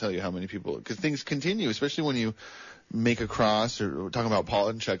can't tell you how many people, because things continue, especially when you make a cross, or we're talking about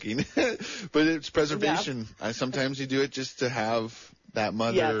pollen checking, but it's preservation. Sometimes you do it just to have that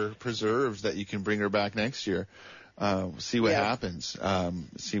mother preserved, that you can bring her back next year. See what happens.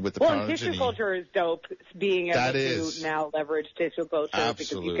 See what the progeny. And tissue culture is dope. Being able to now leverage tissue culture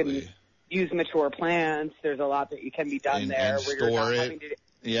because you can use mature plants. There's a lot that you can be done there. And where store you're not it. Having to,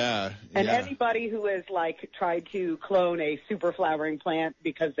 yeah. And anybody who has tried to clone a super flowering plant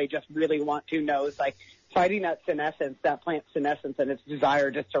because they just really want to knows fighting that senescence, that plant senescence, and its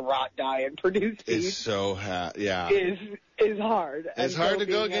desire just to rot, die, and produce seeds. It's so is hard. It's hard to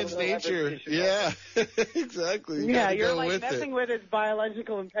go against nature. Yeah, exactly. You're messing with its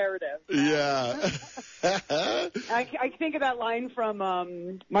biological imperative. Yeah. I think of that line from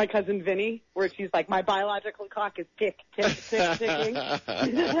My Cousin Vinny, where she's like, my biological clock is ticking. Every time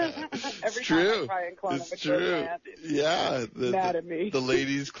I try and clone a mature plant, it's mad at me. The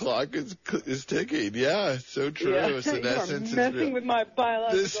lady's clock is ticking. Yeah, so true. Yeah. Senescence You're messing with my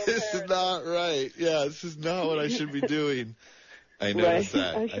biological This is not right. Yeah, this is not what I should be doing. I noticed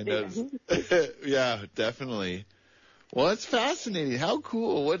that. I noticed. Yeah, definitely. Well, it's fascinating. How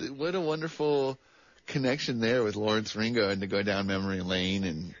cool. What a wonderful connection there with Lawrence Ringo, and to go down memory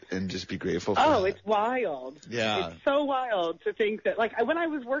lane and just be grateful for that. It's wild. Yeah. It's so wild to think that, when I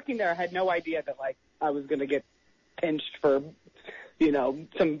was working there, I had no idea that, I was going to get pinched for,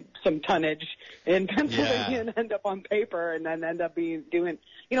 some tonnage in Pennsylvania and end up on paper and then end up doing,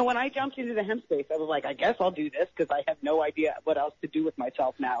 when I jumped into the hemp space, I was like, I guess I'll do this because I have no idea what else to do with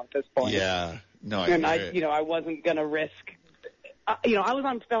myself now at this point. Yeah. No, I wasn't going to risk, I was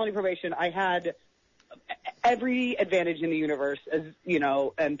on felony probation. I had every advantage in the universe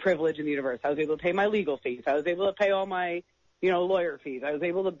and privilege in the universe. I was able to pay my legal fees. I was able to pay all my, lawyer fees. I was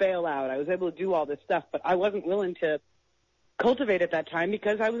able to bail out. I was able to do all this stuff, but I wasn't willing to cultivate at that time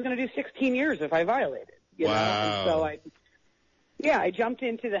because I was going to do 16 years if I violated, Wow. And so I jumped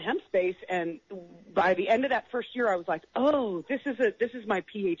into the hemp space, and by the end of that first year, I was like, oh, this is my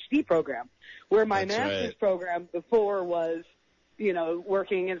PhD program, where my master's program before was,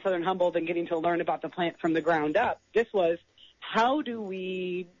 working in Southern Humboldt and getting to learn about the plant from the ground up. This was, how do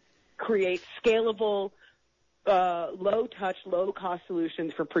we create scalable, low-touch, low-cost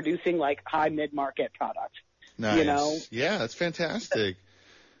solutions for producing, high mid-market products? Nice. Yeah, that's fantastic.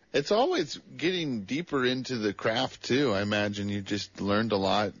 It's always getting deeper into the craft, too. I imagine you just learned a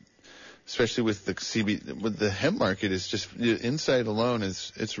lot, especially with the hemp market. Is just insight alone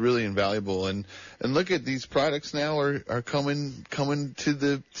it's really invaluable. And look at these products now are coming to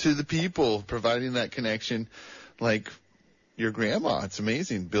the people, providing that connection, like your grandma. It's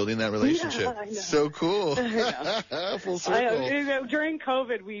amazing building that relationship. Yeah, I know. So cool. Full circle. During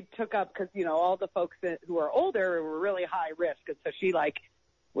COVID, we took up because all the folks who are older were really high risk, and so she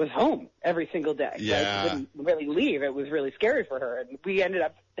was home every single day. Yeah. Wouldn't really leave. It was really scary for her. And we ended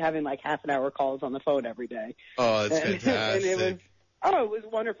up having half an hour calls on the phone every day. Oh, that's fantastic. And it was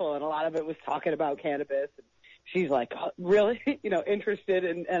wonderful. And a lot of it was talking about cannabis. And she's really, interested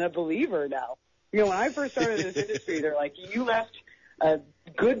and a believer now. When I first started in this industry, they're like, you left a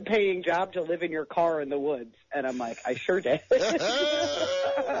good paying job to live in your car in the woods. And I'm like, I sure did.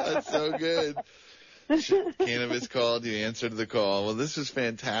 That's so good. Cannabis called, you answered the call. Well, this is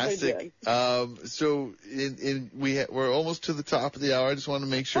fantastic. So we're almost to the top of the hour. I just want to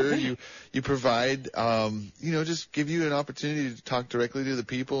make sure you provide, just give you an opportunity to talk directly to the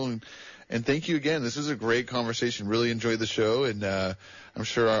people. And thank you again. This was a great conversation. Really enjoyed the show, and I'm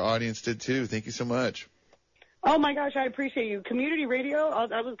sure our audience did too. Thank you so much. Oh, my gosh, I appreciate you. Community radio,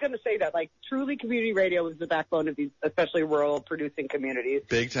 I was going to say that. truly community radio is the backbone of these, especially rural producing communities.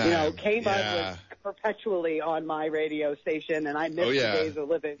 Big time. K-Bud was perpetually on my radio station, and I miss the days of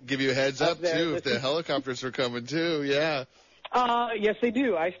living. Give you a heads up, too, if the helicopters are coming, too. Yeah. Yes, they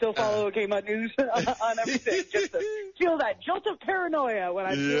do. I still follow K-Bud News on everything, just to feel that jolt of paranoia when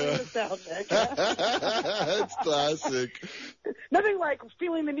I feel the sound. That's classic. Nothing like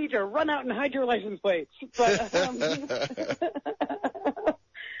feeling the need to run out and hide your license plates. But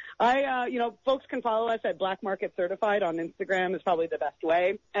folks can follow us at Black Market Certified on Instagram is probably the best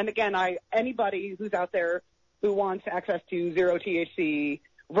way. And again, anybody who's out there who wants access to zero THC,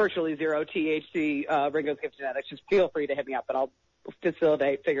 virtually zero THC, Ringo's Gift Genetics, just feel free to hit me up, and I'll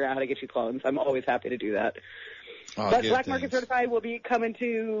figure out how to get you clones. I'm always happy to do that. But Black Market Certified will be coming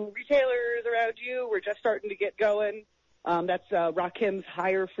to retailers around you. We're just starting to get going. That's Rakim's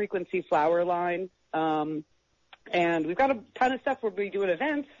higher frequency flower line. And we've got a ton of stuff. We'll be doing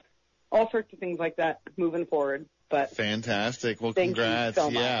events, all sorts of things like that moving forward. But fantastic. Well, congrats.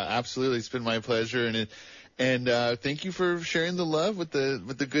 Thank you so much. Yeah, absolutely. It's been my pleasure. And thank you for sharing the love with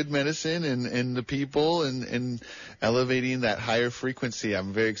the good medicine and the people and elevating that higher frequency.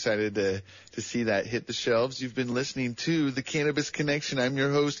 I'm very excited to see that hit the shelves. You've been listening to The Cannabis Connection. I'm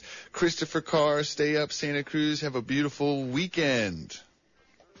your host, Christopher Carr. Stay up, Santa Cruz. Have a beautiful weekend.